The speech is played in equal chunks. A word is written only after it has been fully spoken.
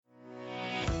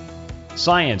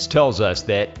Science tells us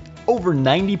that over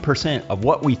 90% of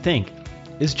what we think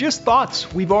is just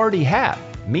thoughts we've already had,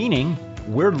 meaning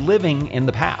we're living in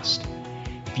the past.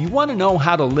 If you want to know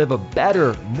how to live a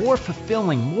better, more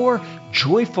fulfilling, more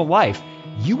joyful life,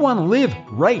 you want to live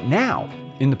right now,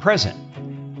 in the present.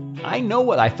 I know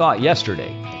what I thought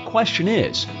yesterday. The question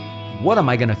is, what am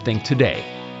I going to think today?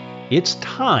 It's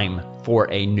time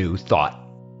for a new thought.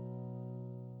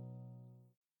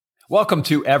 Welcome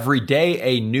to Every Day,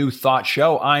 a New Thought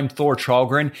Show. I'm Thor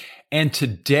Chalgren, and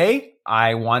today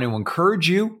I want to encourage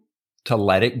you to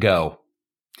let it go.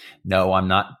 No, I'm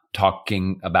not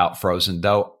talking about Frozen,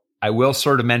 though I will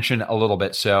sort of mention a little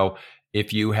bit. So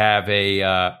if you have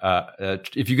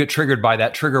if you get triggered by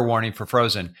that trigger warning for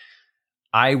Frozen,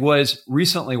 I was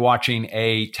recently watching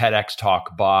a TEDx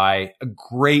talk by a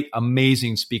great,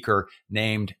 amazing speaker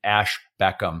named Ash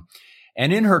Beckham.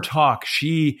 And in her talk,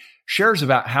 she shares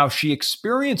about how she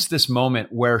experienced this moment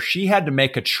where she had to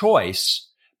make a choice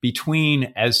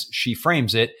between, as she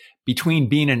frames it, between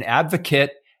being an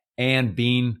advocate and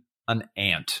being an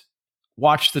ant.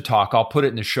 Watch the talk. I'll put it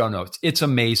in the show notes. It's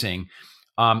amazing.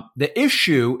 The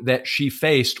issue that she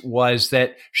faced was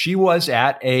that she was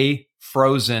at a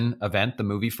Frozen event, the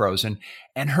movie Frozen,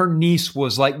 and her niece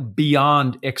was like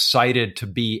beyond excited to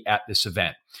be at this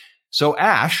event. So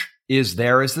Ash is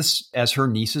there as her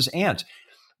niece's aunt.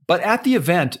 But at the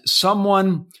event,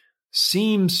 someone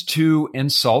seems to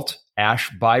insult Ash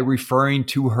by referring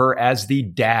to her as the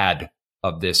dad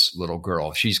of this little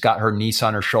girl. She's got her niece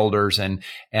on her shoulders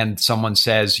and someone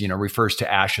says, refers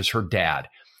to Ash as her dad.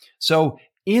 So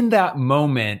in that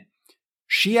moment,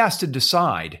 she has to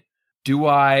decide, do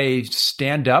I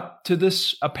stand up to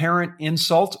this apparent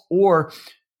insult or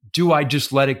do I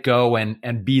just let it go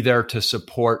and be there to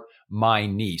support my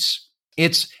niece?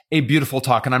 It's a beautiful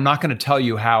talk, and I'm not going to tell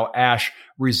you how Ash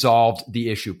resolved the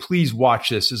issue. Please watch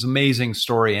this. It's an amazing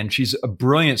story, and she's a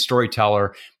brilliant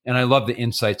storyteller, and I love the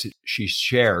insights that she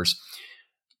shares.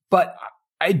 But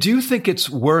I do think it's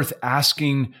worth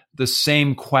asking the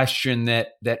same question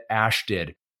that Ash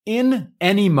did. In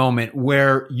any moment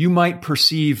where you might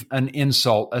perceive an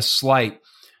insult, a slight,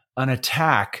 an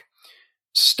attack,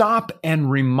 stop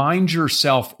and remind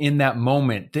yourself in that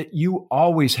moment that you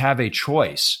always have a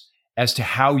choice as to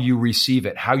how you receive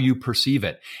it, how you perceive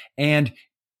it. And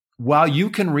while you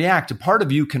can react, a part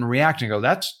of you can react and go,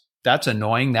 that's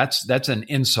annoying, that's an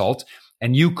insult,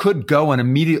 and you could go and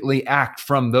immediately act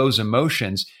from those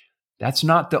emotions. That's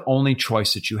not the only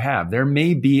choice that you have. There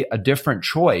may be a different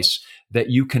choice that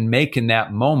you can make in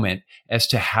that moment as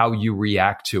to how you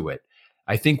react to it.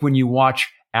 I think when you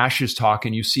watch Ash's talk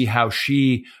and you see how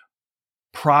she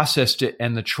processed it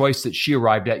and the choice that she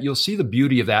arrived at, you'll see the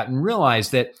beauty of that and realize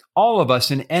that all of us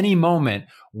in any moment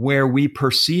where we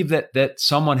perceive that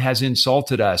someone has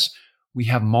insulted us, we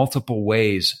have multiple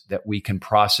ways that we can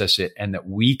process it and that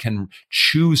we can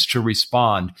choose to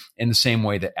respond in the same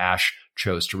way that Ash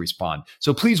chose to respond.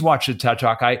 So please watch the TED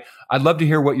Talk. I'd love to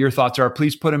hear what your thoughts are.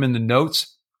 Please put them in the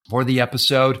notes for the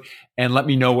episode and let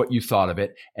me know what you thought of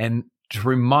it. And to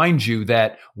remind you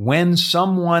that when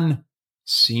someone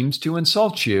seems to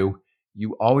insult you,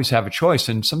 you always have a choice.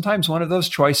 And sometimes one of those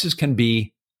choices can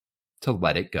be to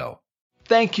let it go.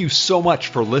 Thank you so much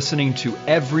for listening to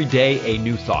Every Day, a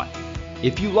New Thought.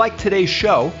 If you like today's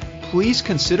show, please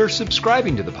consider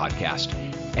subscribing to the podcast.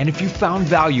 And if you found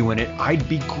value in it, I'd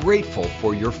be grateful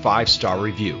for your 5-star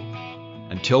review.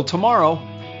 Until tomorrow,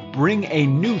 bring a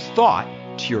new thought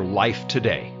to your life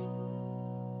today.